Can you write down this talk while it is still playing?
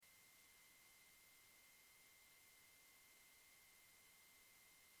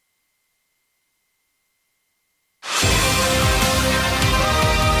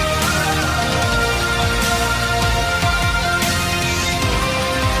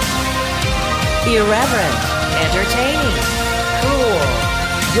Irreverent, entertaining, cool.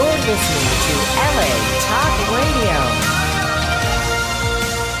 You're listening to LA Talk Radio.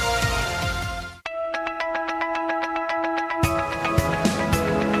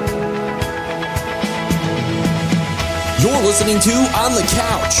 You're listening to On the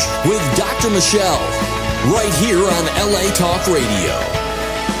Couch with Dr. Michelle, right here on LA Talk Radio.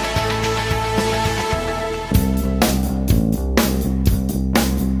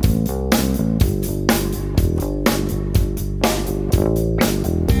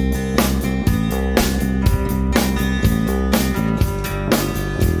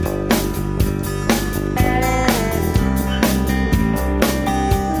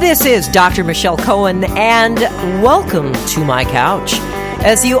 This is Dr. Michelle Cohen, and welcome to my couch.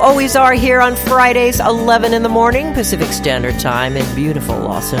 As you always are here on Fridays, 11 in the morning, Pacific Standard Time in beautiful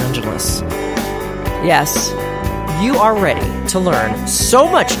Los Angeles. Yes, you are ready to learn so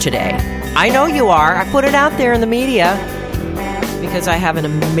much today. I know you are. I put it out there in the media because I have an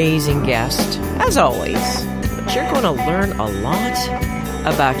amazing guest, as always. But you're going to learn a lot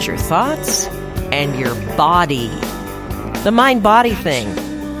about your thoughts and your body. The mind-body thing.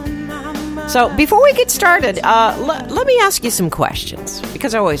 So before we get started, let me ask you some questions,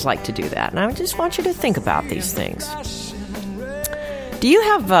 because I always like to do that, and I just want you to think about these things. Do you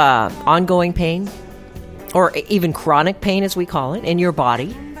have ongoing pain, or even chronic pain, as we call it, in your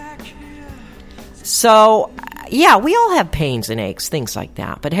body? So, yeah, we all have pains and aches, things like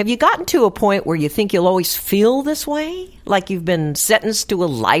that, but have you gotten to a point where you think you'll always feel this way, like you've been sentenced to a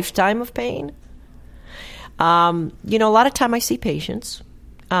lifetime of pain? A lot of time I see patients,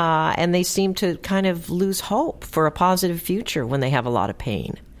 and they seem to kind of lose hope for a positive future when they have a lot of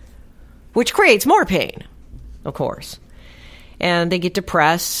pain, which creates more pain, of course. And they get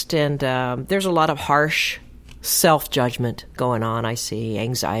depressed, and there's a lot of harsh self-judgment going on, I see,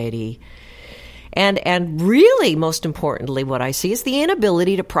 anxiety. And really, most importantly, what I see is the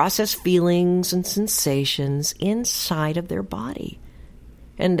inability to process feelings and sensations inside of their body.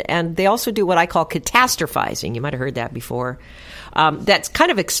 And they also do what I call catastrophizing. You might have heard that before. That's kind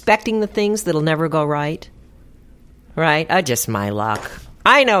of expecting the things that'll never go right. Right? Just my luck.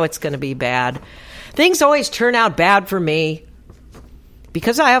 I know it's going to be bad. Things always turn out bad for me.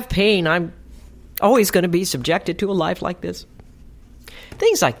 Because I have pain, I'm always going to be subjected to a life like this.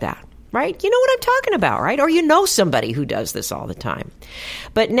 Things like that, right? You know what I'm talking about, right? Or you know somebody who does this all the time.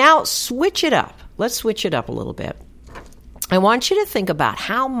 But now switch it up. Let's switch it up a little bit. I want you to think about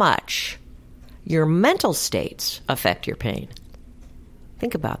how much your mental states affect your pain.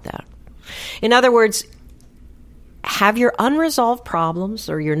 Think about that. In other words, have your unresolved problems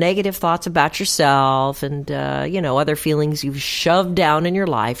or your negative thoughts about yourself and, other feelings you've shoved down in your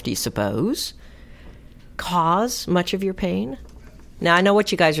life, do you suppose, cause much of your pain? Now, I know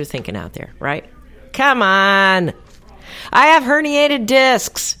what you guys are thinking out there, right? Come on. I have herniated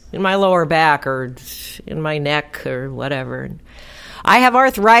discs in my lower back or in my neck or whatever. I have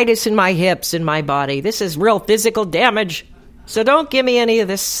arthritis in my hips, in my body. This is real physical damage. So don't give me any of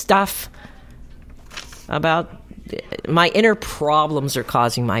this stuff about my inner problems are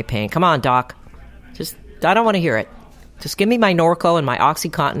causing my pain. Come on, doc. I don't want to hear it. Just give me my Norco and my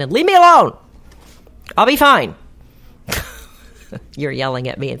OxyContin and leave me alone. I'll be fine. You're yelling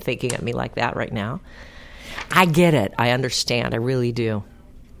at me and thinking at me like that right now. I get it. I understand. I really do.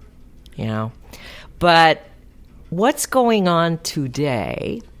 But what's going on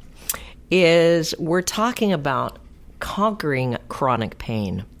today is we're talking about conquering chronic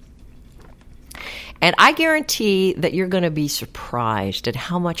pain. And I guarantee that you're going to be surprised at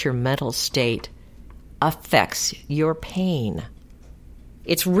how much your mental state affects your pain.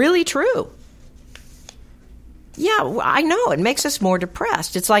 It's really true. Yeah, I know. It makes us more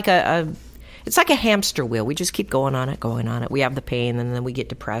depressed. It's like a hamster wheel. We just keep going on it. We have the pain, and then we get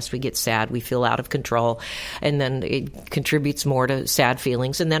depressed, we get sad, we feel out of control, and then it contributes more to sad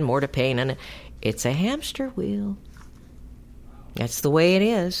feelings, and then more to pain, and it's a hamster wheel. That's the way it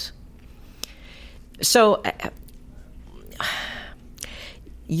is. So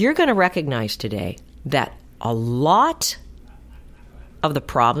you're going to recognize today that a lot of the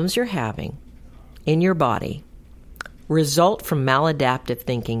problems you're having in your body result from maladaptive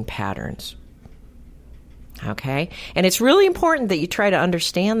thinking patterns. Okay? And it's really important that you try to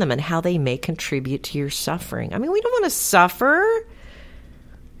understand them and how they may contribute to your suffering. I mean, we don't want to suffer,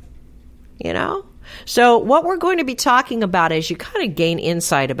 So what we're going to be talking about is you kind of gain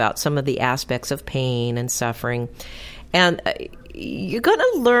insight about some of the aspects of pain and suffering. And you're going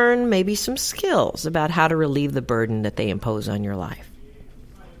to learn maybe some skills about how to relieve the burden that they impose on your life.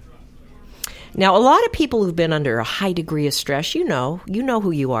 Now, a lot of people who've been under a high degree of stress, you know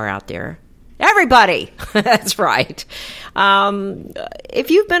who you are out there. Everybody. That's right.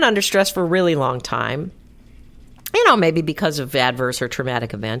 If you've been under stress for a really long time, maybe because of adverse or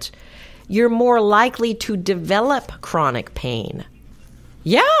traumatic events, you're more likely to develop chronic pain.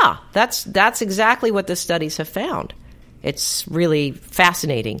 Yeah, that's exactly what the studies have found. It's really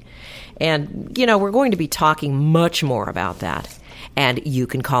fascinating. And, we're going to be talking much more about that. And you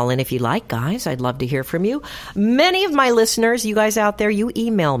can call in if you like, guys. I'd love to hear from you. Many of my listeners, you guys out there, you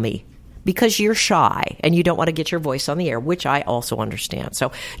email me because you're shy and you don't want to get your voice on the air, which I also understand.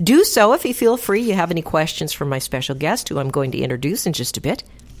 So do so if you feel free. You have any questions for my special guest, who I'm going to introduce in just a bit.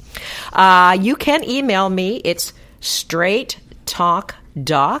 You can email me. It's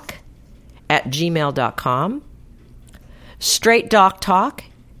straighttalkdoc@gmail.com.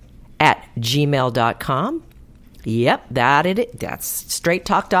 straightdoctalk@gmail.com. Yep, that's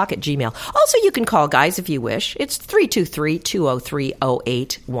straighttalkdoc@gmail. Also, you can call, guys, if you wish. It's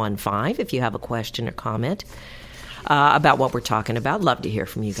 323-203-0815 if you have a question or comment about what we're talking about. Love to hear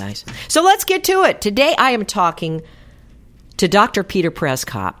from you guys. So let's get to it. Today I am talking to Dr. Peter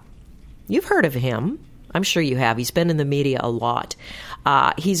Przekop. You've heard of him. I'm sure you have. He's been in the media a lot.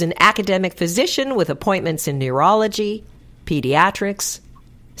 He's an academic physician with appointments in neurology, pediatrics,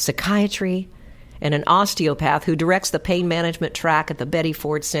 psychiatry, and an osteopath who directs the pain management track at the Betty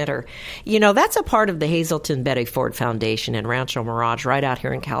Ford Center. That's a part of the Hazelton Betty Ford Foundation in Rancho Mirage, right out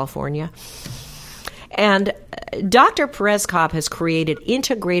here in California. And Dr. Przekop has created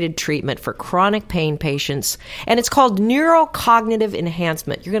integrated treatment for chronic pain patients, and it's called neurocognitive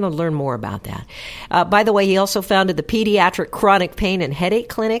enhancement. You're going to learn more about that. By the way, he also founded the Pediatric Chronic Pain and Headache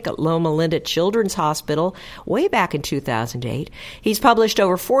Clinic at Loma Linda Children's Hospital way back in 2008. He's published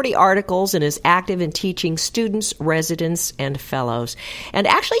over 40 articles and is active in teaching students, residents, and fellows. And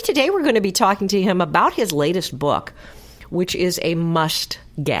actually today we're going to be talking to him about his latest book, which is a must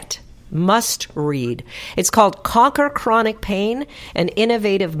read. It's called Conquer Chronic Pain, an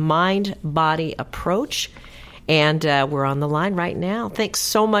Innovative Mind-Body Approach. And we're on the line right now. Thanks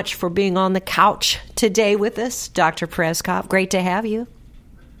so much for being on the couch today with us, Dr. Przekop. Great to have you.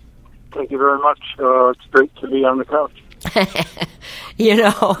 Thank you very much. It's great to be on the couch.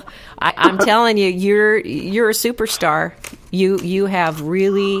 I'm telling you, you're a superstar. You have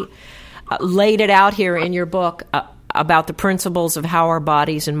really laid it out here in your book about the principles of how our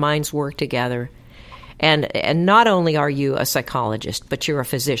bodies and minds work together. And not only are you a psychologist, but you're a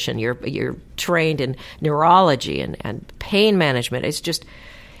physician. You're trained in neurology and pain management. It's just,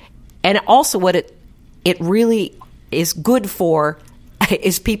 and also what it really is good for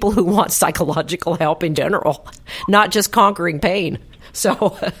is people who want psychological help in general, not just conquering pain.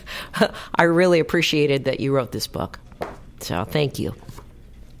 So I really appreciated that you wrote this book. So thank you.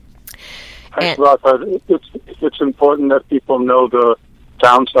 Thanks a lot. It's important that people know the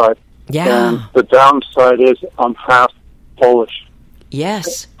downside. Yeah. And the downside is I'm half Polish.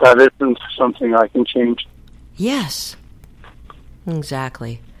 Yes. That isn't something I can change. Yes.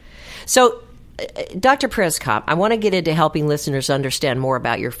 Exactly. So, Dr. Przekop, I want to get into helping listeners understand more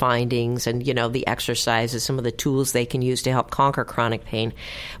about your findings and, the exercises, some of the tools they can use to help conquer chronic pain.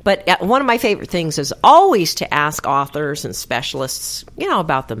 But one of my favorite things is always to ask authors and specialists,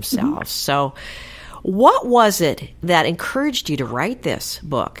 about themselves. Mm-hmm. So what was it that encouraged you to write this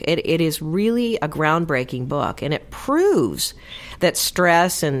book? It is really a groundbreaking book, and it proves that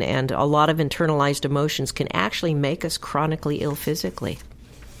stress and a lot of internalized emotions can actually make us chronically ill physically.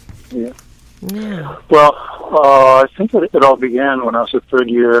 Yeah. Yeah. Well, I think it all began when I was a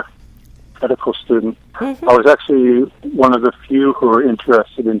third-year medical student. Mm-hmm. I was actually one of the few who were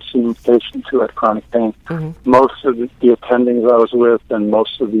interested in seeing patients who had chronic pain. Mm-hmm. Most of the attendings I was with and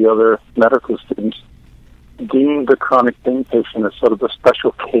most of the other medical students deemed the chronic pain patient as sort of a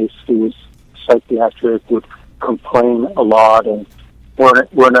special case who was psychiatric, would complain a lot, and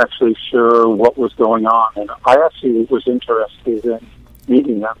weren't actually sure what was going on. And I actually was interested in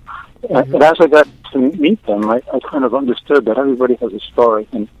meeting them. Mm-hmm. And as I got to meet them, I kind of understood that everybody has a story,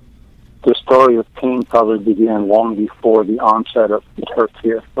 and the story of pain probably began long before the onset of it hurts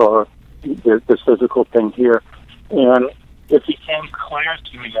here, or the physical pain here. And it became clear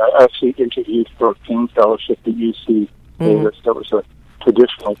to me. I actually interviewed for a pain fellowship at UC Davis. That was a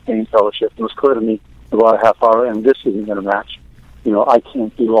traditional pain fellowship. It was clear to me about a half hour, and this isn't going to match. I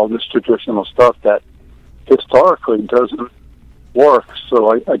can't do all this traditional stuff that historically doesn't work.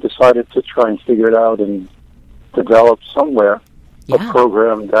 So I decided to try and figure it out and develop somewhere a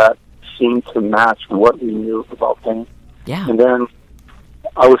program that seemed to match what we knew about pain. Yeah. And then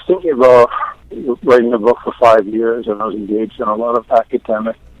I was thinking about writing a book for 5 years, and I was engaged in a lot of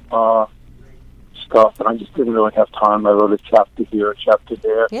academic stuff, and I just didn't really have time. I wrote a chapter here, a chapter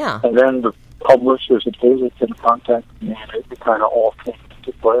there. Yeah. And then publishers at Hazleton contacted me, and it kind of all came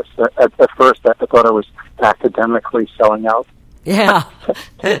into place. At first, I thought I was academically selling out. Yeah,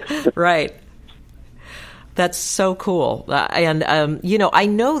 right. That's so cool. And, I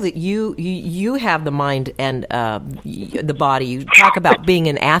know that you have the mind and the body. You talk about being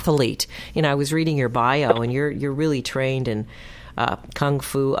an athlete. I was reading your bio, and you're really trained in Kung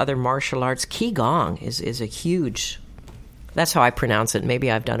Fu, other martial arts. Qigong is a huge... That's how I pronounce it.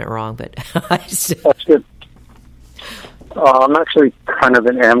 Maybe I've done it wrong, but... That's good. I'm actually kind of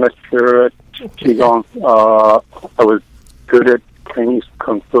an amateur at Qigong. I was good at Chinese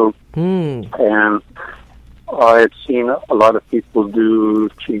Kung Fu, and I had seen a lot of people do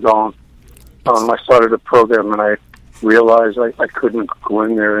Qigong. I started a program, and I realized I couldn't go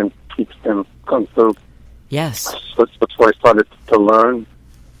in there and teach them Kung Fu. Yes. So that's why I started to learn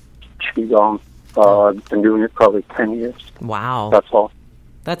Qigong. I've been doing it probably 10 years. Wow. That's all.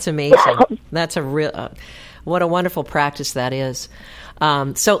 That's amazing. That's a real... what a wonderful practice that is.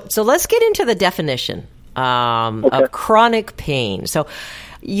 So let's get into the definition of chronic pain. So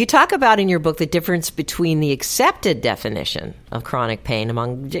you talk about in your book the difference between the accepted definition of chronic pain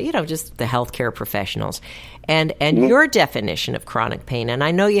among, just the healthcare professionals and your definition of chronic pain. And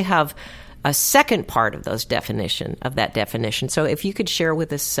I know you have a second part of that definition. So if you could share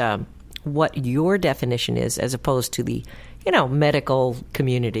with us what your definition is as opposed to the, medical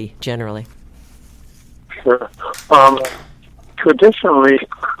community generally. Sure. Traditionally,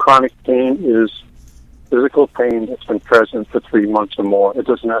 chronic pain is physical pain that's been present for 3 months or more. It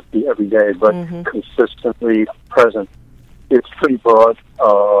doesn't have to be every day, but consistently present. It's pretty broad.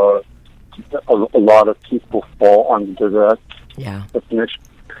 A lot of people fall under that definition.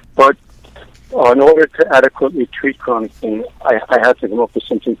 But in order to adequately treat chronic pain, I had to come up with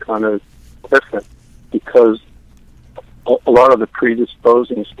something kind of different, because a lot of the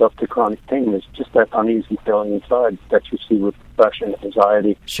predisposing stuff to chronic pain is just that uneasy feeling inside that you see with depression,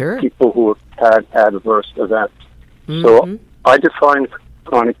 anxiety, people who have had adverse events. So I define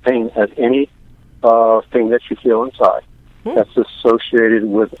chronic pain as any thing that you feel inside that's associated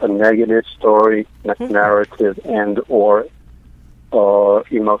with a negative story, narrative, and or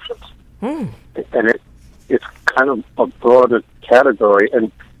emotions. And it's kind of a broader category,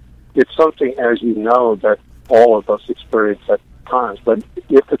 and it's something, as you know, that all of us experience at times. But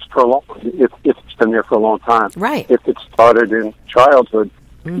if it's prolonged, if it's been there for a long time, if it started in childhood,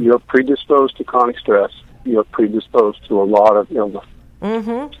 you're predisposed to chronic stress. You're predisposed to a lot of illness.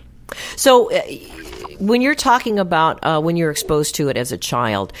 So when you're talking about when you're exposed to it as a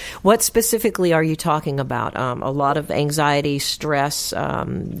child, what specifically are you talking about? A lot of anxiety, stress,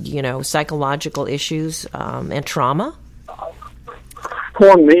 psychological issues, and trauma?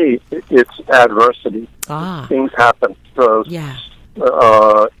 For me, it's adversity. Things happen. So,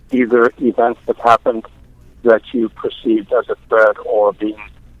 either events that happened that you perceived as a threat or being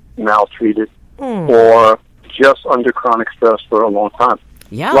maltreated or just under chronic stress for a long time.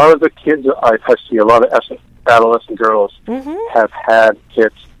 A lot of the kids I see, a lot of adolescent girls have had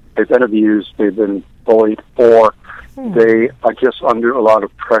hits. They've been abused, they've been bullied, or they are just under a lot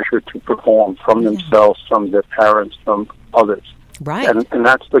of pressure to perform from themselves, from their parents, from others. Right. And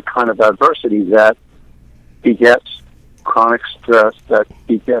that's the kind of adversity that begets chronic stress, that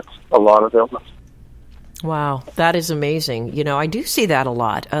begets a lot of illness. Wow, that is amazing. I do see that a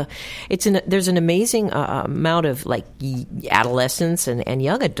lot. There's an amazing amount of adolescents and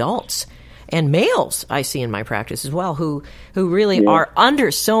young adults and males I see in my practice as well who really are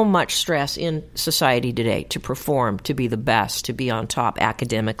under so much stress in society today to perform, to be the best, to be on top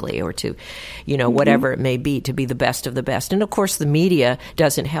academically, or to, whatever it may be, to be the best of the best. And of course, the media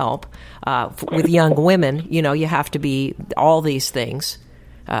doesn't help. With young women, you have to be all these things.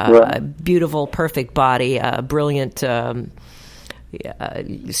 A beautiful, perfect body, brilliant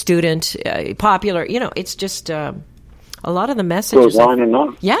student, popular. It's just a lot of the messages. Goes on and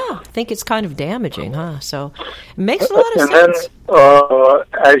on. Yeah, I think it's kind of damaging, huh? So it makes a lot of sense. And then,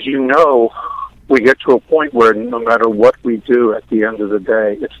 as you know, we get to a point where no matter what we do, at the end of the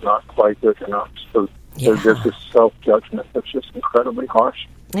day, it's not quite good enough. So there's this self-judgment that's just incredibly harsh.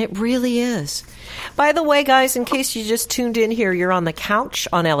 It really is. By the way, guys, in case you just tuned in here, you're on the couch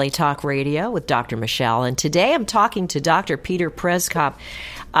on LA Talk Radio with Dr. Michelle. And today I'm talking to Dr. Peter Przekop.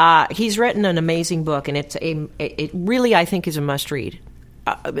 He's written an amazing book, and it really, I think, is a must-read.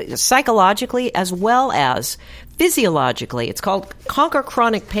 Psychologically as well as physiologically. It's called Conquer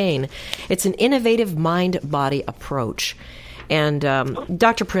Chronic Pain. It's an innovative mind-body approach. And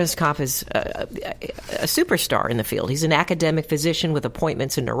Dr. Przekop is a superstar in the field. He's an academic physician with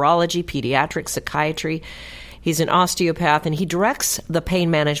appointments in neurology, pediatrics, psychiatry. He's an osteopath, and he directs the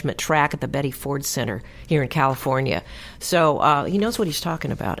pain management track at the Betty Ford Center here in California. So he knows what he's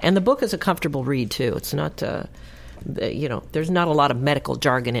talking about. And the book is a comfortable read, too. It's not, there's not a lot of medical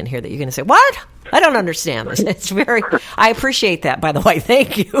jargon in here that you're going to say, what? I don't understand this. It's very, I appreciate that, by the way.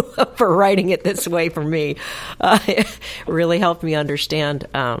 Thank you for writing it this way for me. It really helped me understand,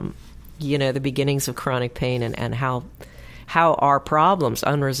 the beginnings of chronic pain and how our problems,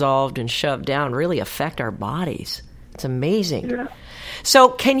 unresolved and shoved down, really affect our bodies. It's amazing. Yeah. So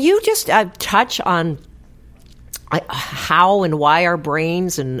can you just touch on how and why our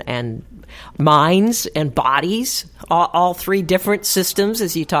brains and minds and bodies, all three different systems,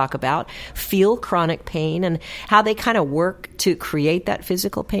 as you talk about, feel chronic pain and how they kind of work to create that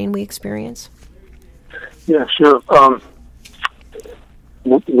physical pain we experience? Yeah, sure. A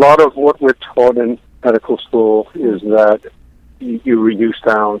lot of what we're taught in medical school is that you reduce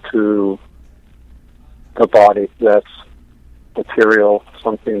down to the body that's material,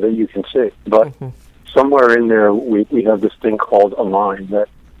 something that you can see. But somewhere in there, we have this thing called a mind that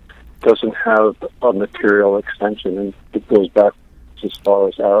doesn't have a material extension, and it goes back as far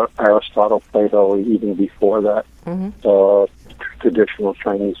as Aristotle, Plato, even before that. Traditional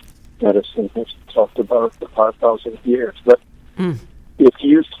Chinese medicine has talked about it for 5,000 years. But if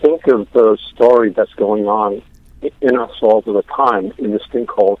you think of the story that's going on in us all the time in this thing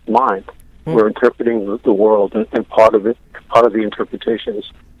called mind, we're interpreting the world, and part of the interpretation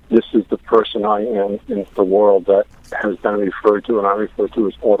is this is the person I am in the world that has been referred to, and I refer to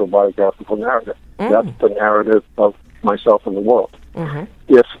as autobiographical narrative. That's the narrative of myself in the world.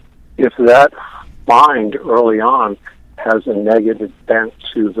 If that mind early on has a negative bent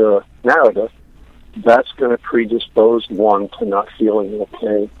to the narrative, that's going to predispose one to not feeling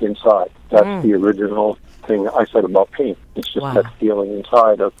okay inside. That's the original thing I said about pain. It's just that feeling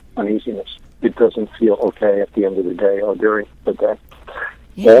inside of uneasiness. It doesn't feel okay at the end of the day or during the day.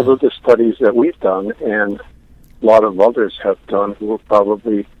 Yeah. All of the studies that we've done, and a lot of others have done who are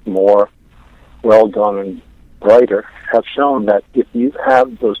probably more well done and brighter, have shown that if you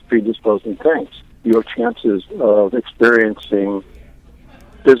have those predisposing things, your chances of experiencing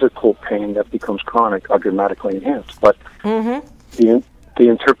physical pain that becomes chronic are dramatically enhanced. But the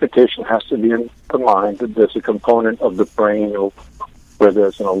interpretation has to be in the mind. There's a component of the brain where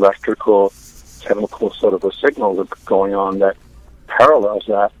there's an electrical, chemical sort of a signal that's going on that parallels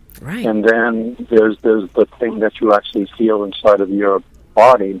that. Right. And then there's the thing that you actually feel inside of your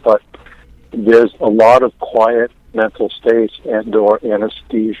body. But there's a lot of quiet mental states and or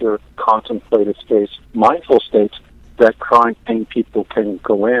anesthesia, contemplative states, mindful states that chronic pain people can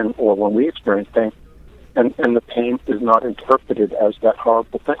go in, or when we experience pain, and the pain is not interpreted as that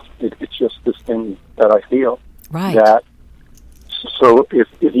horrible thing. It's just this thing that I feel. Right. So if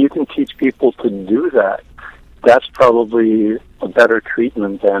you can teach people to do that, that's probably a better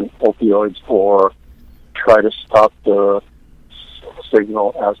treatment than opioids, or try to stop the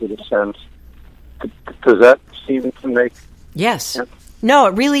signal as it ascends. Does that seem to make sense? No,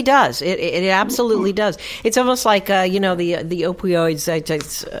 it really does. It absolutely does. It's almost like, the opioids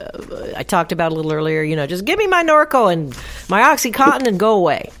I talked about a little earlier, just give me my Norco and my OxyContin and go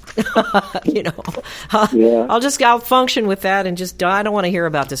away. I'll function with that and I don't want to hear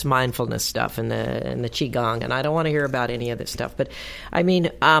about this mindfulness stuff and the Qigong, and I don't want to hear about any of this stuff. But I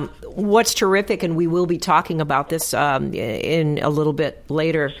mean, what's terrific, and we will be talking about this in a little bit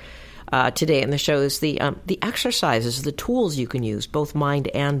later today in the show, is the exercises, the tools you can use, both mind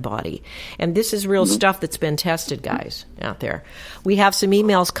and body. And this is real stuff that's been tested, guys, out there. We have some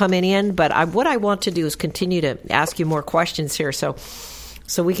emails coming in, but what I want to do is continue to ask you more questions here, so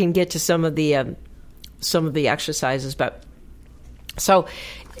we can get to some of the exercises. But so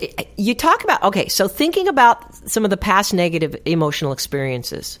you talk about, so thinking about some of the past negative emotional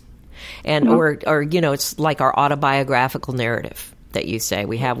experiences, and or it's like our autobiographical narrative that you say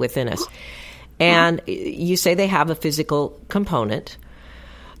we have within us. And you say they have a physical component.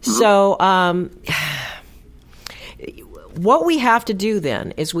 So what we have to do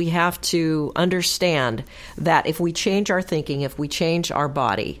then is we have to understand that if we change our thinking, if we change our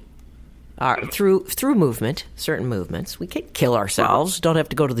body through movement, certain movements, we can't kill ourselves, don't have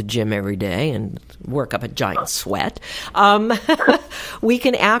to go to the gym every day and work up a giant sweat. We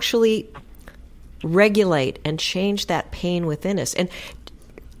can actually regulate and change that pain within us and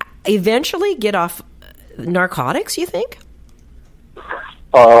eventually get off narcotics, you think?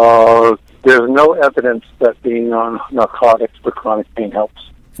 There's no evidence that being on narcotics for chronic pain helps.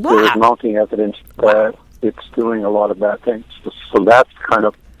 Wow. There's mounting evidence that it's doing a lot of bad things. So that's kind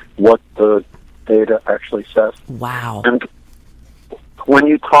of what the data actually says. Wow. And when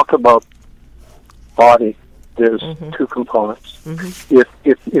you talk about body, there's two components.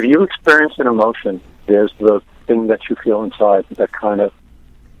 If you experience an emotion, there's the thing that you feel inside, that kind of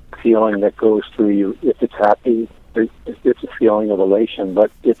feeling that goes through you. If it's happy, it's a feeling of elation,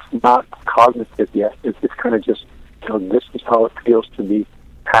 but it's not cognitive yet. It's kind of just, this is how it feels to be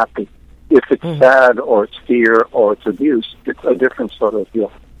happy. If it's sad or it's fear or it's abuse, it's a different sort of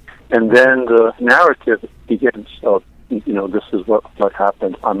feel. And then the narrative begins of, this is what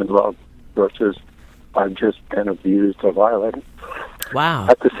happened. I'm in love versus I've just been abused or violated. Wow.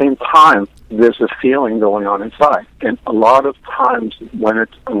 At the same time, there's a feeling going on inside. And a lot of times when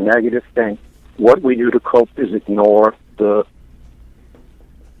it's a negative thing, what we do to cope is ignore the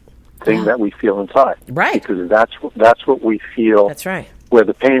thing that we feel inside. Right. Because that's what we feel. That's right. Where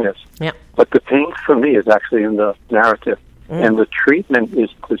the pain is. Yeah. But the pain for me is actually in the narrative. And the treatment is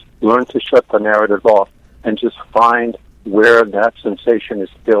to learn to shut the narrative off and just find where that sensation is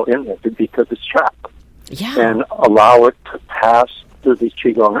still in there because it's trapped. Yeah. And allow it to pass through these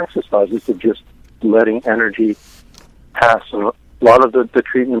Qigong exercises of just letting energy pass. And a lot of the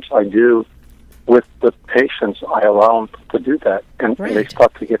treatments I do with the patients, I allow them to do that. And they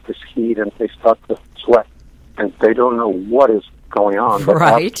start to get this heat and they start to sweat. And they don't know what is going on. But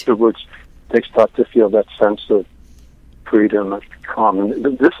afterwards, they start to feel that sense of freedom and calm.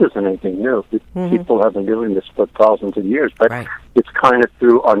 And this isn't anything new. People have been doing this for thousands of years. But it's kind of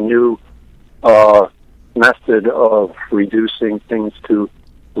through a new method of reducing things to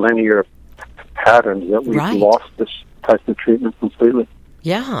linear patterns that we've lost this type of treatment completely.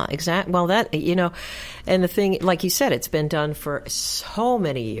 Yeah, exactly. Well, that, and the thing, like you said, it's been done for so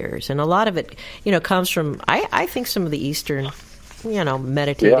many years. And a lot of it, comes from, I think, some of the Eastern,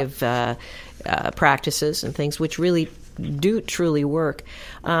 meditative practices and things, which really do truly work.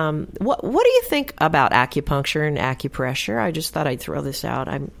 What do you think about acupuncture and acupressure? I just thought I'd throw this out.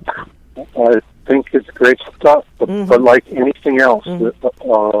 I think it's great stuff, but like anything else,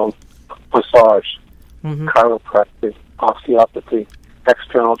 massage, chiropractic, osteopathy,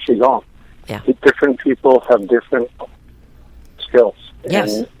 external Qigong. Yeah. Different people have different skills.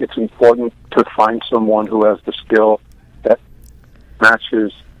 Yes. And it's important to find someone who has the skill that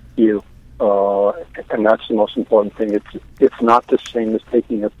matches you. And that's the most important thing. It's not the same as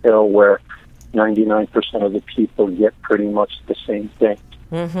taking a pill where 99% of the people get pretty much the same thing.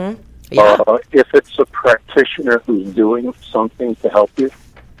 Yeah. If it's a practitioner who's doing something to help you,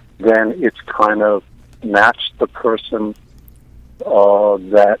 then it's kind of match the person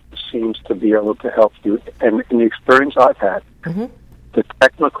that seems to be able to help you. And in the experience I've had, the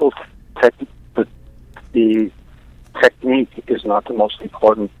the technique is not the most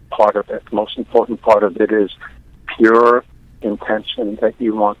important part of it. The most important part of it is pure intention that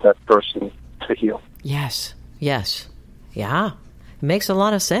you want that person to heal. Yes. Yeah. It makes a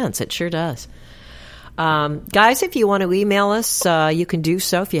lot of sense. It sure does. Guys, if you want to email us, you can do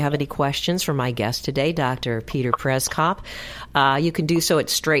so if you have any questions for my guest today, Dr. Peter Przekop. You can do so at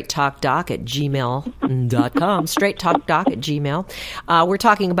straighttalkdoc@gmail.com, straighttalkdoc@gmail. We're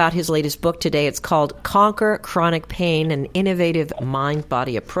talking about his latest book today. It's called Conquer Chronic Pain, an Innovative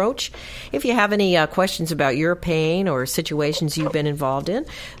Mind-Body Approach. If you have any questions about your pain or situations you've been involved in,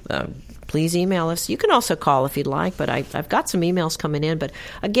 please email us. You can also call if you'd like, but I've got some emails coming in. But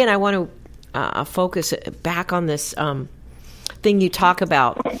again, I want to focus back on this thing you talk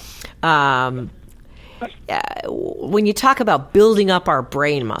about when you talk about building up our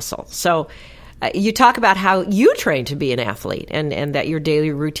brain muscle. So you talk about how you trained to be an athlete and that your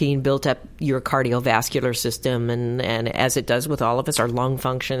daily routine built up your cardiovascular system and as it does with all of us, our lung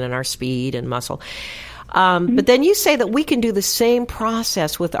function and our speed and muscle. But then you say that we can do the same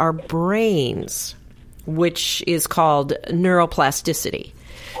process with our brains, which is called neuroplasticity.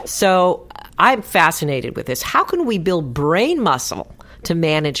 So I'm fascinated with this. How can we build brain muscle to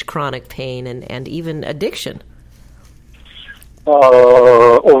manage chronic pain and even addiction?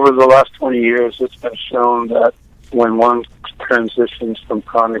 Over the last 20 years, it's been shown that when one transitions from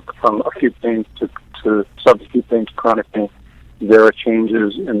acute pain to subacute pain to chronic pain, there are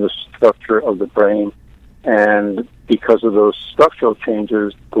changes in the structure of the brain. And because of those structural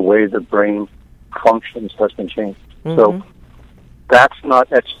changes, the way the brain functions has been changed. So that's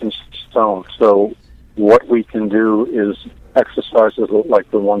not etched in stone. So what we can do is exercises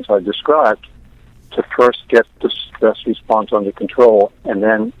like the ones I described to first get the stress response under control and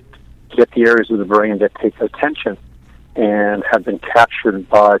then get the areas of the brain that take attention and have been captured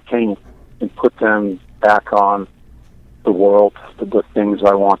by pain and put them back on the world, the things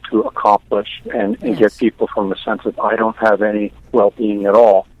I want to accomplish, and get people from a sense of I don't have any well-being at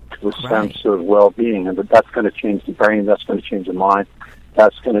all to a sense of well-being. And that's going to change the brain, that's going to change the mind,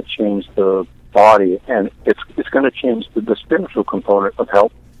 that's going to change the body, and it's going to change the spiritual component of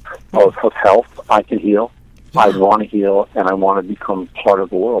health. Of health, I can heal. I want to heal, and I want to become part of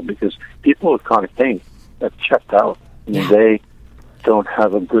the world, because people with chronic pain have checked out. I mean, they don't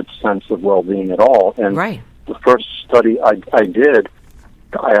have a good sense of well-being at all. And the first study I did,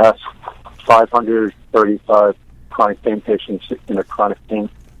 I asked 535 chronic pain patients in a chronic pain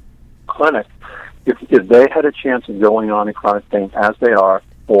clinic if they had a chance of going on in chronic pain as they are,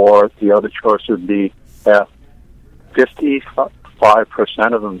 or the other choice would be 55%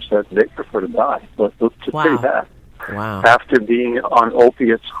 of them said they prefer to die. So it's pretty bad. Wow. After being on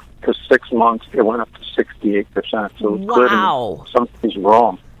opiates for 6 months, it went up to 68%. So it's clear something's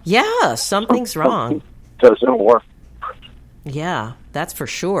wrong. Yeah, something's wrong. Something doesn't work. Yeah, that's for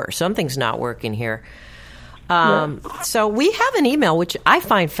sure. Something's not working here. So we have an email, which I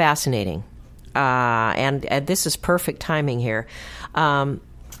find fascinating. And this is perfect timing here. And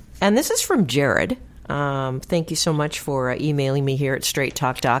this is from Jared. Thank you so much for emailing me here at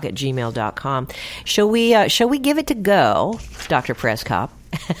straighttalkdoc@gmail.com. Shall we give it to go, Dr. Przekop?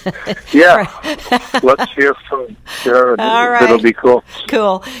 Yeah. Let's hear from Jared. All right. It'll be cool.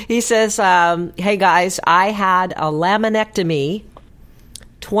 Cool. He says, hey, guys, I had a laminectomy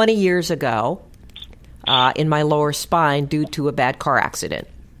 20 years ago in my lower spine due to a bad car accident.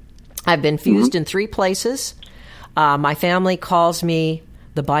 I've been fused in 3 places. My family calls me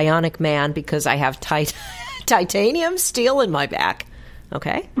the Bionic Man because I have titanium steel in my back.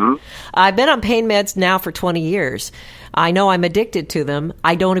 Okay? I've been on pain meds now for 20 years. I know I'm addicted to them.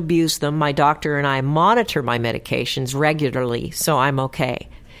 I don't abuse them. My doctor and I monitor my medications regularly, so I'm okay.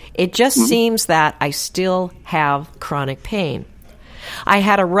 It just seems that I still have chronic pain. I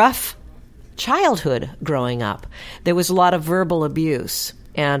had a rough childhood growing up. There was a lot of verbal abuse,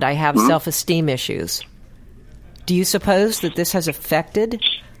 and I have self-esteem issues. Do you suppose that this has affected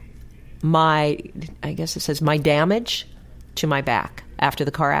my damage to my back after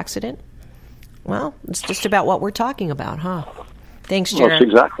the car accident? Well, it's just about what we're talking about, huh? Thanks, Jared. Well,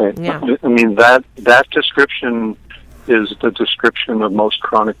 exactly. Yeah. I mean, that description is the description of most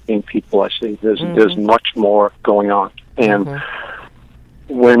chronic pain people I see. There's much more going on. And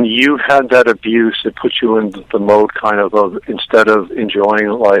when you had that abuse, it puts you in the mode kind of instead of enjoying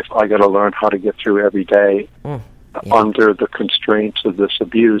life, I got to learn how to get through every day under the constraints of this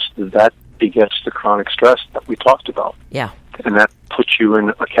abuse. That begets the chronic stress that we talked about. Yeah. And that puts you in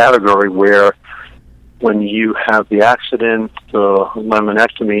a category where when you have the accident, the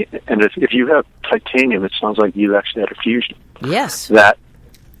laminectomy, and if you have titanium, it sounds like you actually had a fusion. Yes. That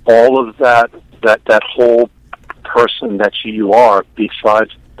all of that whole person that you are, besides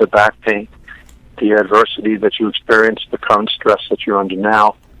the back pain, the adversity that you experience, the current stress that you're under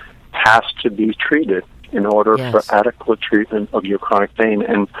now, has to be treated in order for adequate treatment of your chronic pain.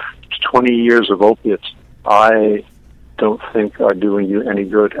 And 20 years of opiates, I don't think are doing you any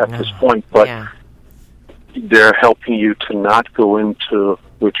good at this point, but they're helping you to not go into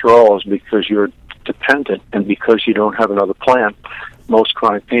withdrawals because you're dependent and because you don't have another plan. Most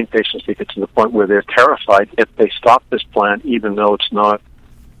chronic pain patients, they get to the point where they're terrified if they stop this plan, even though it's not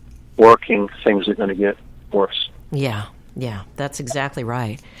working, things are going to get worse. Yeah, that's exactly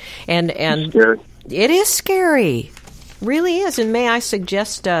right. And it is scary. Really is. And may I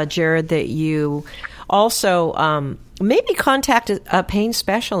suggest, Jared, that you also maybe contact a pain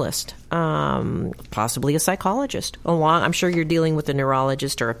specialist, possibly a psychologist. I'm sure you're dealing with a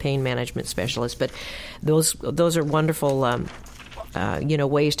neurologist or a pain management specialist, but those are wonderful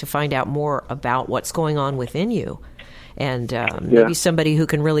ways to find out more about what's going on within you. And maybe somebody who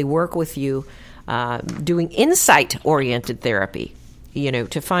can really work with you doing insight-oriented therapy,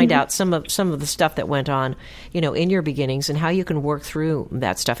 to find out some of the stuff that went on, in your beginnings and how you can work through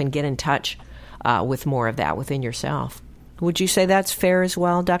that stuff and get in touch with more of that within yourself. Would you say that's fair as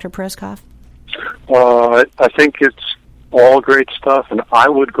well, Dr. Przekop? I think it's all great stuff, and I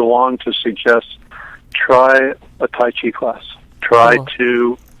would go on to suggest try a Tai Chi class. Try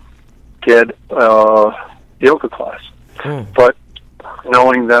to get a yoga class. But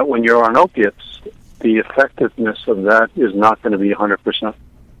knowing that when you're on opiates, the effectiveness of that is not going to be 100%.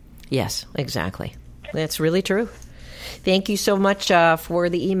 Yes, exactly. That's really true. Thank you so much for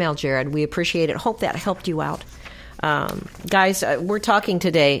the email, Jared. We appreciate it. Hope that helped you out. Guys, we're talking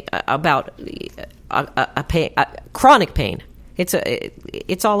today about chronic pain.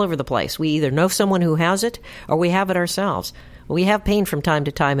 It's all over the place. We either know someone who has it or we have it ourselves. We have pain from time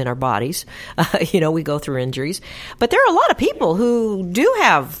to time in our bodies. We go through injuries. But there are a lot of people who do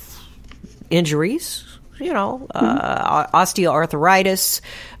have injuries, osteoarthritis,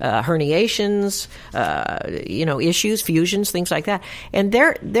 herniations, issues, fusions, things like that. And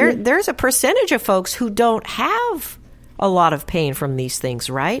there's a percentage of folks who don't have a lot of pain from these things,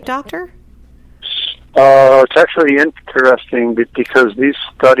 right, Doctor? It's actually interesting because these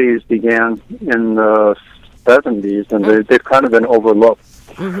studies began in the 70s, and they've kind of been overlooked.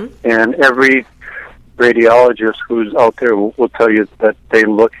 Mm-hmm. And every radiologist who's out there will tell you that they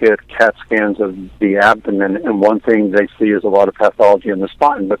look at CAT scans of the abdomen, and one thing they see is a lot of pathology in the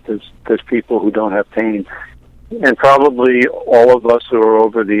spine, but there's people who don't have pain. And probably all of us who are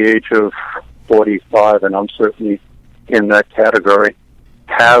over the age of 45, and I'm certainly in that category,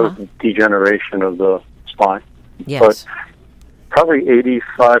 have degeneration of the spine. Yes. But probably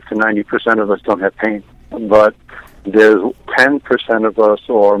 85 to 90% of us don't have pain. But there's 10% of us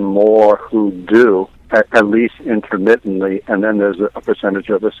or more who do, at least intermittently, and then there's a percentage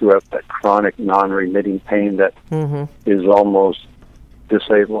of us who have that chronic non-remitting pain that is almost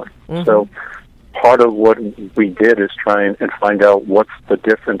disabling. Mm-hmm. So part of what we did is try and find out what's the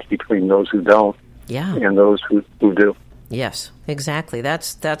difference between those who don't and those who do. Yes, exactly. That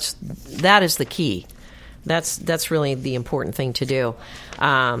is the key. That's really the important thing to do.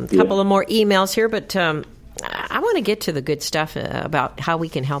 Couple of more emails here, but I want to get to the good stuff about how we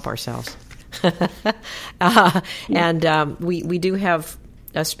can help ourselves. And we do have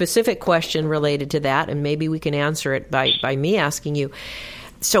a specific question related to that, and maybe we can answer it by me asking you.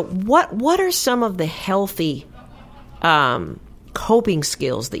 So what are some of the healthy coping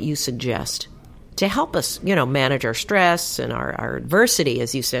skills that you suggest to help us, manage our stress and our adversity,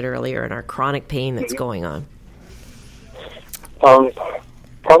 as you said earlier, and our chronic pain that's going on?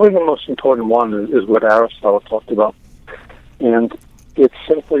 Probably the most important one is what Aristotle talked about. And it's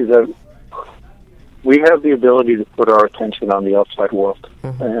simply that we have the ability to put our attention on the outside world.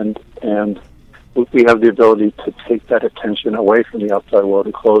 Mm-hmm. And we have the ability to take that attention away from the outside world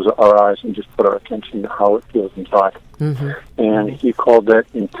and close our eyes and just put our attention to how it feels inside. Mm-hmm. And he called that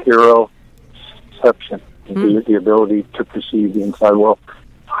interoception, the ability to perceive the inside world.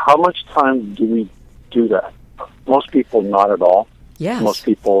 How much time do we do that? Most people, not at all. Yes. Most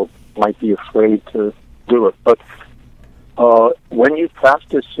people might be afraid to do it. But when you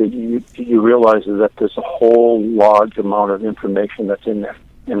practice it, you realize that there's a whole large amount of information that's in there.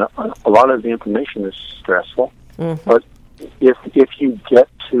 And a lot of the information is stressful. Mm-hmm. But if you get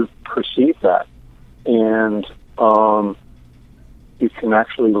to perceive that, and you can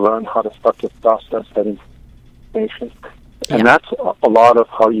actually learn how to start to process that information. And that's a lot of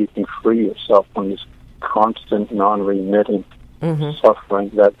how you can free yourself from this constant, non-remitting suffering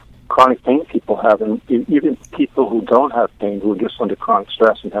that chronic pain people have, and even people who don't have pain, who are just under chronic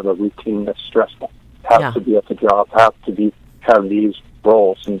stress and have a routine that's stressful, have to be at the job, have these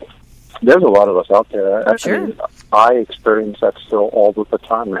roles. And there's a lot of us out there. I experience that still all the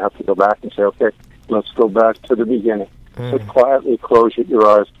time. I have to go back and say, okay, let's go back to the beginning. So quietly close your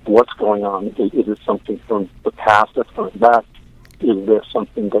eyes. What's going on? Is it something from the past that's coming back? Is there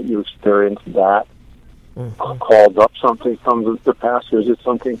something that you experienced that called up something from the past, or is it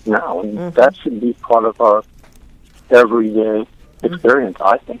something now? And that should be part of our everyday experience,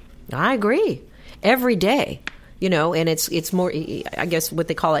 I think. I agree. Every day. And it's more, I guess what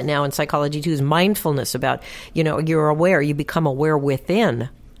they call it now in psychology too is mindfulness about, you're aware, you become aware within,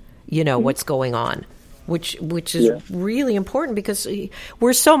 what's going on. Which is really important because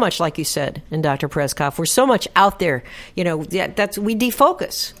we're so much, like you said, and Dr. Przekop, we're so much out there. We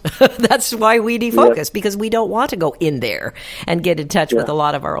defocus. That's why we defocus, because we don't want to go in there and get in touch with a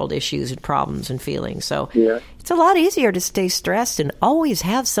lot of our old issues and problems and feelings. So it's a lot easier to stay stressed and always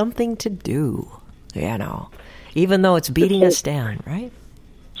have something to do, even though it's beating us down, right?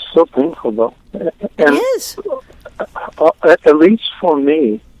 So painful, though. And it is. At least for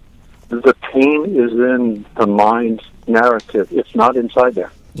me, the pain is in the mind's narrative. It's not inside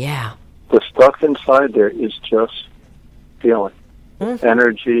there. Yeah. The stuff inside there is just feeling.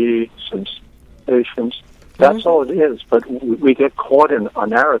 Energy, sensations. That's all it is. But we get caught in our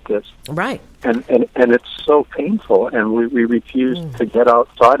narratives. Right. And it's so painful, and we refuse to get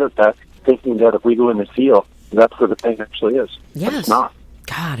outside of that, thinking that if we go in the feel, that's where the pain actually is. Yes. But it's not.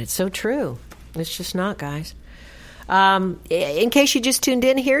 God, it's so true. It's just not, guys. In case you just tuned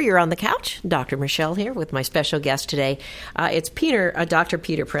in here, you're on the couch. Dr. Michelle here with my special guest today. It's Dr.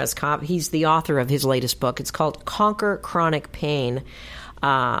 Peter Przekop. He's the author of his latest book. It's called Conquer Chronic Pain,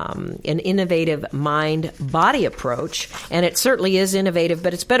 an innovative mind-body approach. And it certainly is innovative,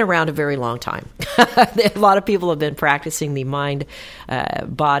 but it's been around a very long time. A lot of people have been practicing the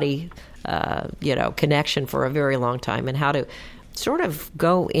mind-body connection for a very long time, and how to sort of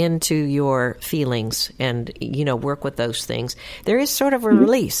go into your feelings and, work with those things, there is sort of a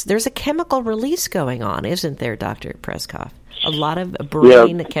release. There's a chemical release going on, isn't there, Dr. Przekop? A lot of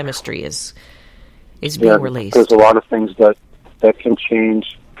brain chemistry is being released. There's a lot of things that can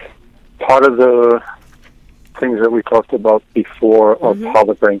change. Part of the things that we talked about before of how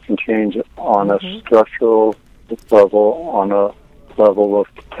the brain can change on a structural level, on a level of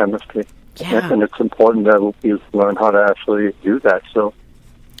chemistry. Yeah. And it's important that we learn how to actually do that so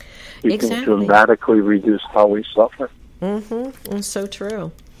we can dramatically reduce how we suffer. It's so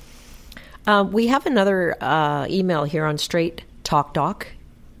true. We have another email here on Straight Talk Doc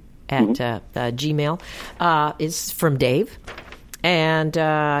at Gmail. Is from Dave. And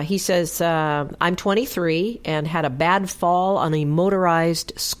he says, I'm 23 and had a bad fall on a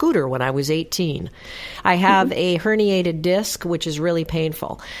motorized scooter when I was 18. I have a herniated disc, which is really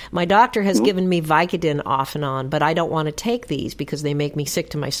painful. My doctor has given me Vicodin off and on, but I don't want to take these because they make me sick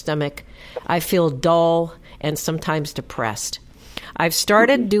to my stomach. I feel dull and sometimes depressed. I've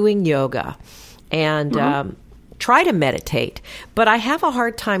started doing yoga and try to meditate, but I have a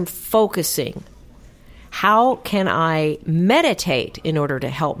hard time focusing. How can I meditate in order to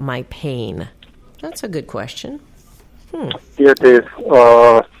help my pain? That's a good question. Yeah, Dave,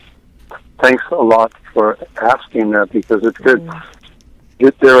 thanks a lot for asking that because it's good.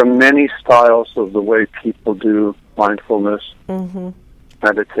 There are many styles of the way people do mindfulness,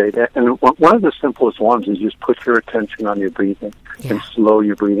 meditate. And one of the simplest ones is just put your attention on your breathing and slow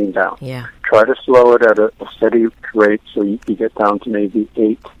your breathing down. Yeah. Try to slow it at a steady rate so you get down to maybe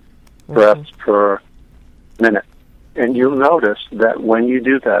 8 breaths per minute. And you'll notice that when you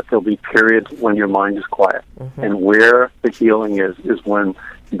do that, there'll be periods when your mind is quiet. And where the healing is when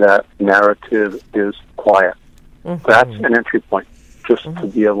that narrative is quiet. That's an entry point, just to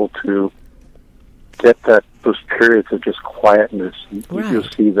be able to get those periods of just quietness. Right. You'll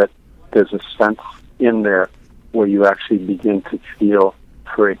see that there's a sense in there where you actually begin to feel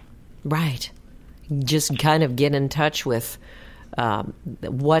free. Right. Just kind of get in touch with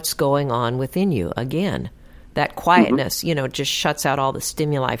what's going on within you again. That quietness, just shuts out all the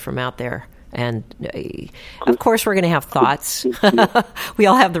stimuli from out there. And, of course, we're going to have thoughts. We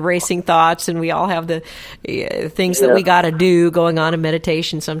all have the racing thoughts, and we all have the things that we got to do going on in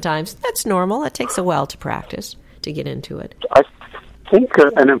meditation sometimes. That's normal. It takes a while to practice, to get into it. I think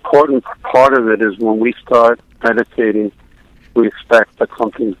an important part of it is when we start meditating, we expect that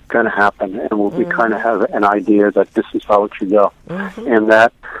something's going to happen, and we kind of have an idea that this is how it should go. And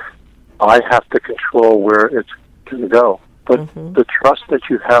that I have to control where it's going to go. But the trust that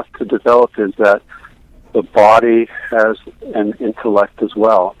you have to develop is that the body has an intellect as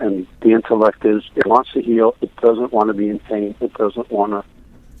well. And the intellect is, it wants to heal, it doesn't want to be in pain, it doesn't want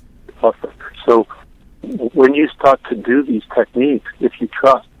to suffer. So when you start to do these techniques, if you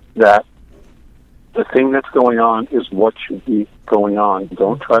trust that the thing that's going on is what should be going on,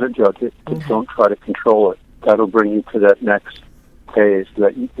 don't try to judge it, don't try to control it. That'll bring you to that next phase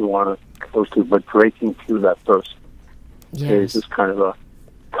that you want to go to. But breaking through that first phase is kind of a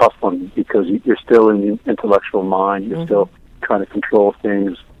tough one because you're still in the intellectual mind. You're still trying to control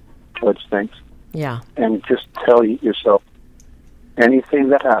things, judge things. Yeah. And just tell yourself, anything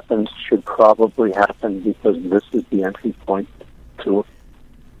that happens should probably happen because this is the entry point to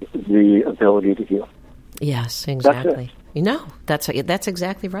the ability to heal. Yes, exactly. That's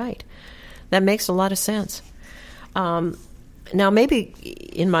exactly right. That makes a lot of sense. Now, maybe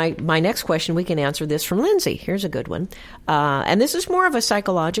in my next question, we can answer this from Lindsay. Here's a good one. And this is more of a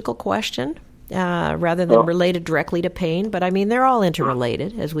psychological question rather than related directly to pain. But, I mean, they're all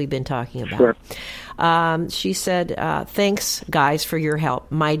interrelated, as we've been talking about. Sure. She said, thanks, guys, for your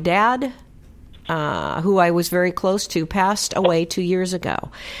help. My dad, who I was very close to, passed away 2 years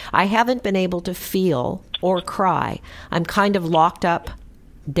ago. I haven't been able to feel or cry. I'm kind of locked up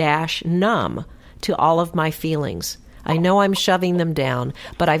 - numb to all of my feelings. I know I'm shoving them down,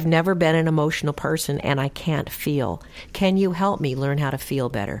 but I've never been an emotional person, and I can't feel. Can you help me learn how to feel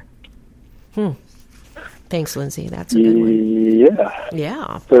better? Thanks, Lindsay. That's a good one.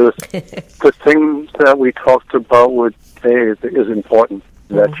 Yeah. The thing that we talked about with Dave is important,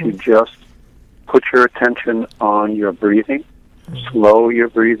 that you just put your attention on your breathing, slow your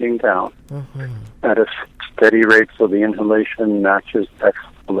breathing down at a steady rate so the inhalation matches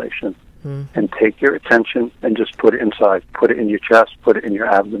exhalation. And take your attention and just put it inside. Put it in your chest, put it in your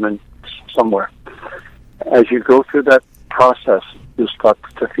abdomen, somewhere. As you go through that process, you'll start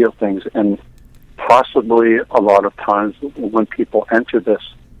to feel things. And possibly a lot of times when people enter this,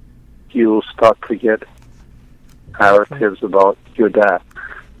 you'll start to get narratives about your dad.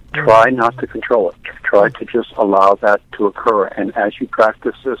 Try not to control it. try to just allow that to occur. And as you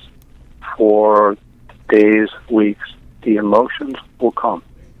practice this for days, weeks, the emotions will come.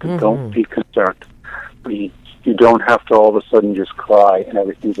 Don't be concerned. You don't have to all of a sudden just cry and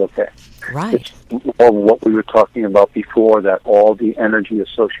everything's okay. Right. It's more of what we were talking about before, that all the energy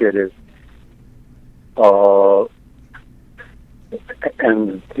associated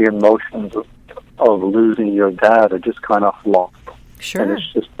and the emotions of losing your dad are just kind of lost. Sure. And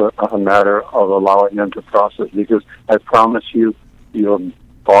it's just a matter of allowing them to process, because I promise you, your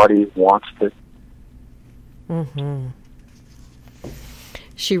body wants it. Mm-hmm.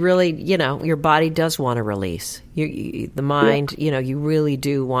 She really, your body does want to release. The mind, you really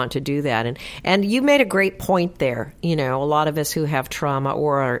do want to do that. And you made a great point there. A lot of us who have trauma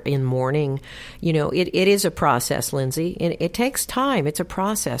or are in mourning, it is a process, Lindsay. It takes time. It's a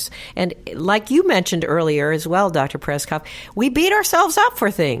process. And like you mentioned earlier as well, Dr. Przekop, we beat ourselves up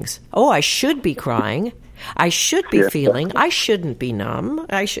for things. Oh, I should be crying. I should be feeling. I shouldn't be numb.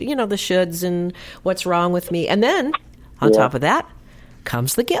 I should, the shoulds and what's wrong with me. And then on top of that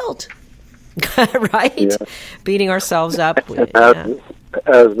comes the guilt, right? Yeah. Beating ourselves up.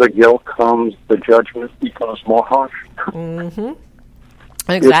 As the guilt comes, the judgment becomes more harsh. Mm-hmm.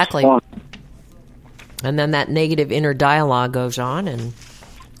 Exactly. And then that negative inner dialogue goes on and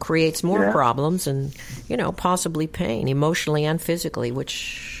creates more problems and, possibly pain, emotionally and physically,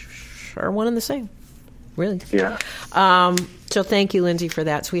 which are one and the same. Really. Yeah. So thank you, Lindsay, for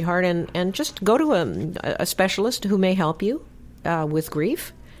that, sweetheart. And just go to a specialist who may help you with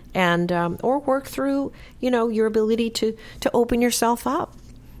grief, and or work through, your ability to open yourself up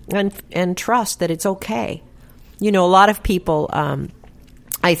and trust that it's okay. A lot of people,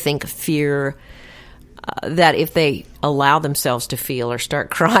 I think, fear that if they allow themselves to feel or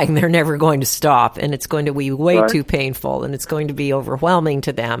start crying, they're never going to stop, and it's going to be way too painful, and it's going to be overwhelming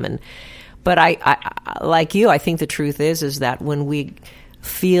to them. But I like you, I think the truth is that when we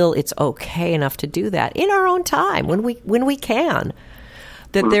feel it's okay enough to do that in our own time, when we can,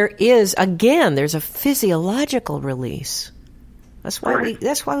 that there's a physiological release. That's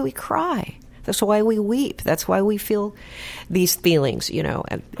why we cry. That's why we weep. That's why we feel these feelings,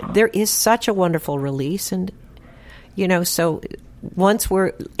 There is such a wonderful release, and so once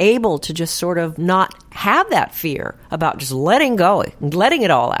we're able to just sort of not have that fear about just letting go and letting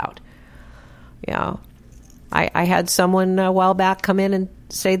it all out. I had someone a while back come in and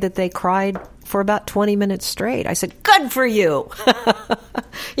say that they cried for about 20 minutes straight. I said, good for you.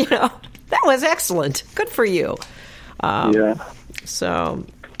 That was excellent. Good for you. So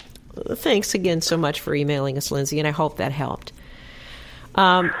thanks again so much for emailing us, Lindsay, and I hope that helped.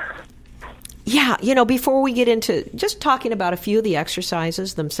 Before we get into just talking about a few of the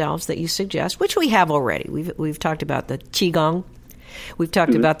exercises themselves that you suggest, which we have already. We've talked about the Qigong. We've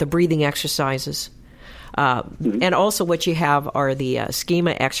talked about the breathing exercises. And also what you have are the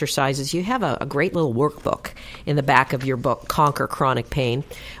schema exercises. You have a great little workbook in the back of your book, Conquer Chronic Pain,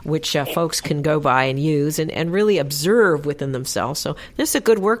 which folks can go by and use and really observe within themselves. So this is a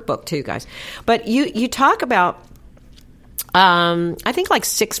good workbook too, guys. But you talk about, I think, like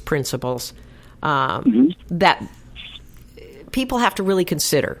 6 principles that people have to really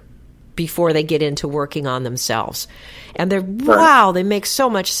consider before they get into working on themselves. And they make so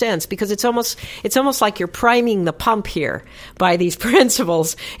much sense, because it's almost like you're priming the pump here by these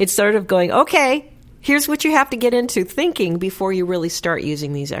principles. It's sort of going, okay, here's what you have to get into thinking before you really start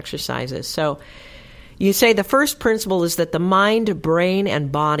using these exercises. So you say the first principle is that the mind, brain,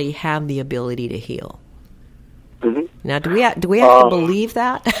 and body have the ability to heal. Mm-hmm. Now, do we have to believe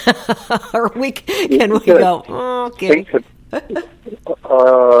that? Or can we go, okay?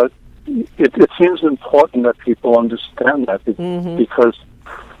 It seems important that people understand that, because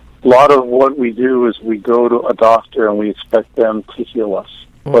a lot of what we do is we go to a doctor and we expect them to heal us.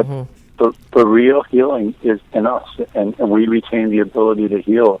 But the real healing is in us, and we retain the ability to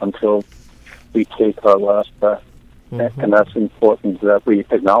heal until we take our last breath. And that's important that we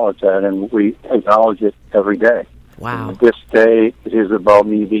acknowledge that, and we acknowledge it every day. Wow. And this day, it is about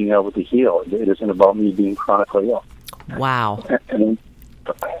me being able to heal. It isn't about me being chronically ill. Wow. And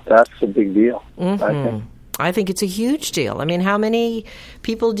that's a big deal, I think. I think it's a huge deal. I mean, how many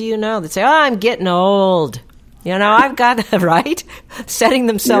people do you know that say, I'm getting old? I've got, right? Setting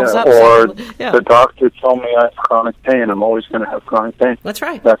themselves up. Or the doctor told me I have chronic pain. I'm always going to have chronic pain. That's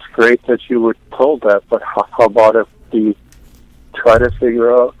right. That's great that you were told that, but how about if we try to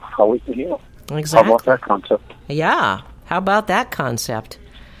figure out how we can heal? Exactly. How about that concept? Yeah. How about that concept?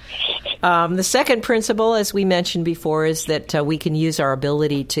 The second principle, as we mentioned before, is that we can use our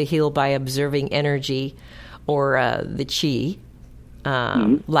ability to heal by observing energy or the qi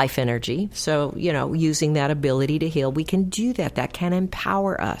life energy. So, using that ability to heal, we can do that. That can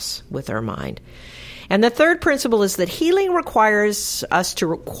empower us with our mind. And the third principle is that healing requires us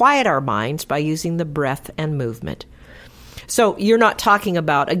to quiet our minds by using the breath and movement. So you're not talking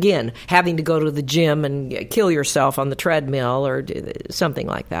about, again, having to go to the gym and kill yourself on the treadmill or something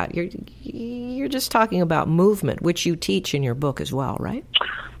like that. You're just talking about movement, which you teach in your book as well, right?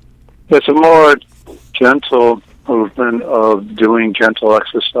 It's a more gentle movement of doing gentle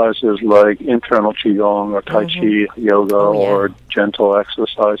exercises like internal qigong or tai chi yoga or gentle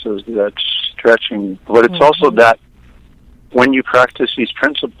exercises that's stretching. But it's also that when you practice these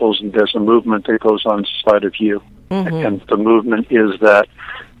principles, there's a movement that goes on inside of you. And the movement is that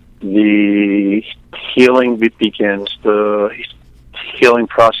the healing begins. The healing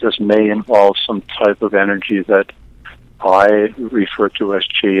process may involve some type of energy that I refer to as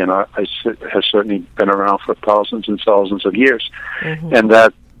chi, and I has certainly been around for thousands and thousands of years. And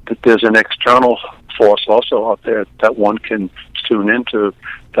that there's an external force also out there that one can tune into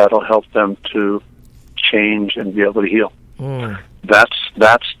that'll help them to change and be able to heal. That's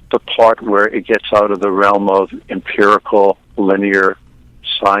the part where it gets out of the realm of empirical, linear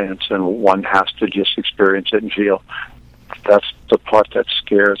science, and one has to just experience it and feel. That's the part that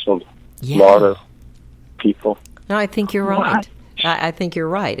scares a lot of people. No, I think you're right. I think you're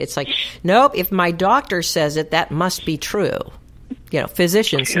right. It's like, nope, if my doctor says it, that must be true.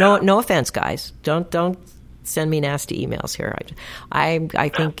 Physicians, no offense, guys. Don't send me nasty emails here. I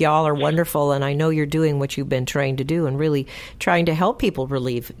think y'all are wonderful, and I know you're doing what you've been trained to do and really trying to help people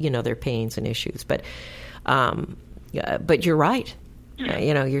relieve, their pains and issues. But you're right.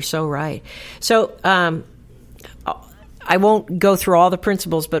 You're so right. So I won't go through all the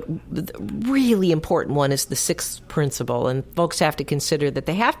principles, but the really important one is the sixth principle, and folks have to consider that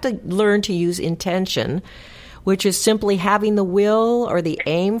they have to learn to use intention, which is simply having the will or the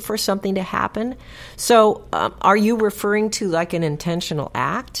aim for something to happen. So are you referring to like an intentional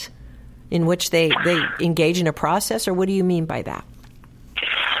act in which they engage in a process, or what do you mean by that?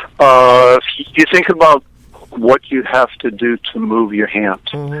 You think about what you have to do to move your hand.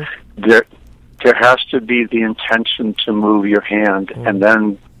 There has to be the intention to move your hand, and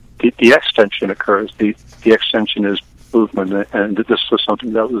then the extension occurs. The extension is movement, and this was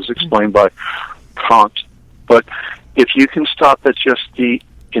something that was explained by Kant. But if you can stop at just the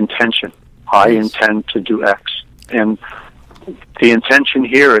intention, I intend to do X, and the intention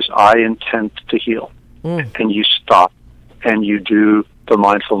here is I intend to heal, and you stop, and you do the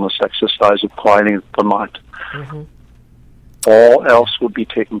mindfulness exercise of quieting the mind. All else will be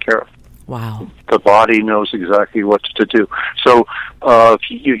taken care of. Wow. The body knows exactly what to do. So if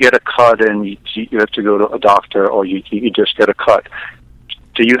you get a cut and you have to go to a doctor, or you just get a cut,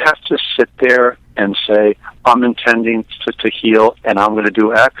 do you have to sit there and say, I'm intending to heal and I'm going to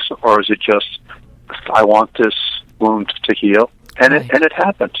do X, or is it just, I want this wound to heal? And it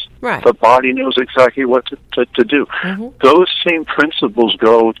happens. Right. The body knows exactly what to do. Those same principles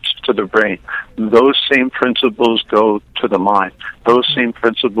go to the brain. Those same principles go to the mind. Those same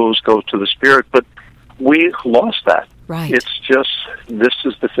principles go to the spirit. But we lost that. Right. It's just, this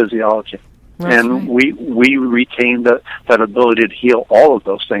is the physiology. That's and right. we retain that ability to heal all of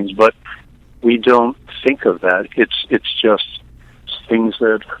those things, but we don't think of that. It's just things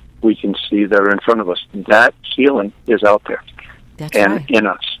that we can see that are in front of us. That healing is out there. That's and right. in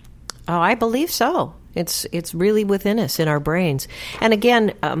us. Oh, I believe so. It's really within us, in our brains. And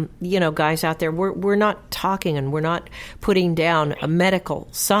again, guys out there, we're not talking and we're not putting down a medical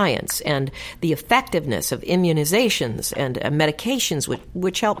science and the effectiveness of immunizations and medications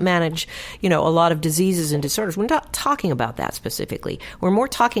which help manage, a lot of diseases and disorders. We're not talking about that specifically. We're more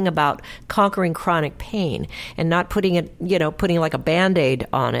talking about conquering chronic pain and not putting like a Band-Aid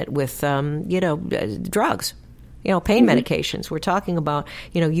on it with, drugs. Pain medications. We're talking about,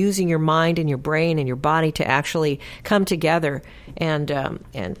 using your mind and your brain and your body to actually come together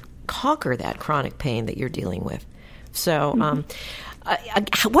and conquer that chronic pain that you're dealing with. So,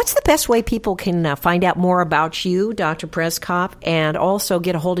 what's the best way people can find out more about you, Dr. Przekop, and also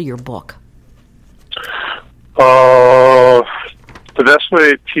get a hold of your book? The best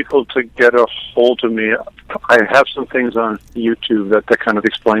way people to get a hold of me, I have some things on YouTube that kind of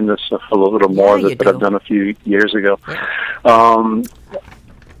explain this a little more that I've done a few years ago. Yeah.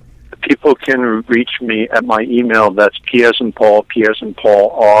 People can reach me at my email. That's P as in Paul,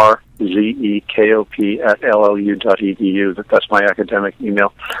 R, zekop@llu.edu. That's my academic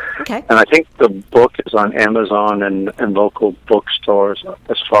email. Okay. And I think the book is on Amazon and local bookstores,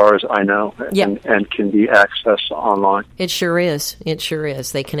 as far as I know, and can be accessed online. It sure is. It sure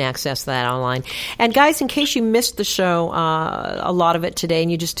is. They can access that online. And guys, in case you missed the show, a lot of it today,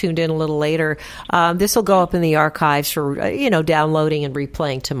 and you just tuned in a little later, this will go up in the archives for downloading and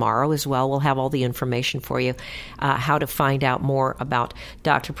replaying tomorrow as well. We'll have all the information for you, how to find out more about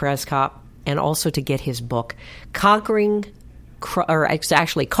Dr. Przekop, and also to get his book, Conquer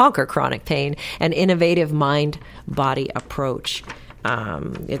Chronic Pain, an Innovative Mind-Body Approach.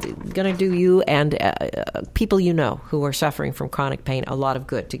 It's going to do you and people you know who are suffering from chronic pain a lot of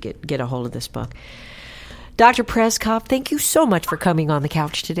good to get a hold of this book. Dr. Przekop, thank you so much for coming on the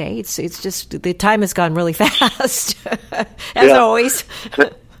couch today. It's just the time has gone really fast, as always.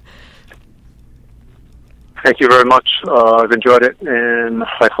 Thank you very much. I've enjoyed it, and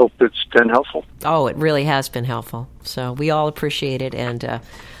I hope it's been helpful. Oh, it really has been helpful. So we all appreciate it, and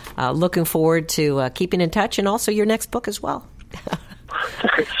looking forward to keeping in touch, and also your next book as well.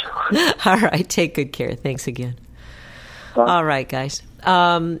 Thanks. All right. Take good care. Thanks again. Bye. All right, guys.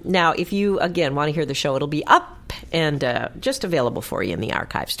 Now, if you, again, want to hear the show, it'll be up and just available for you in the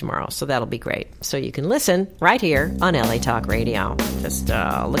archives tomorrow. So that'll be great. So you can listen right here on LA Talk Radio. Just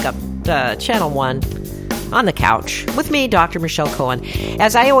look up Channel 1 on the couch with me, Dr. Michelle Cohen.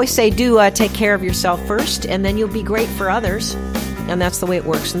 As I always say, do take care of yourself first, and then you'll be great for others. And that's the way it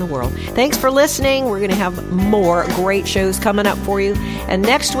works in the world. Thanks for listening. We're going to have more great shows coming up for you. And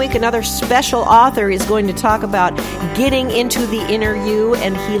next week, another special author is going to talk about getting into the inner you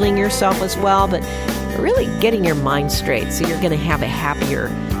and healing yourself as well, but really getting your mind straight so you're going to have a happier,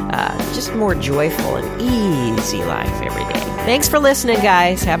 just more joyful and easy life every day. Thanks for listening,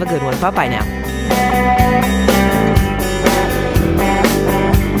 guys. Have a good one. Bye-bye now.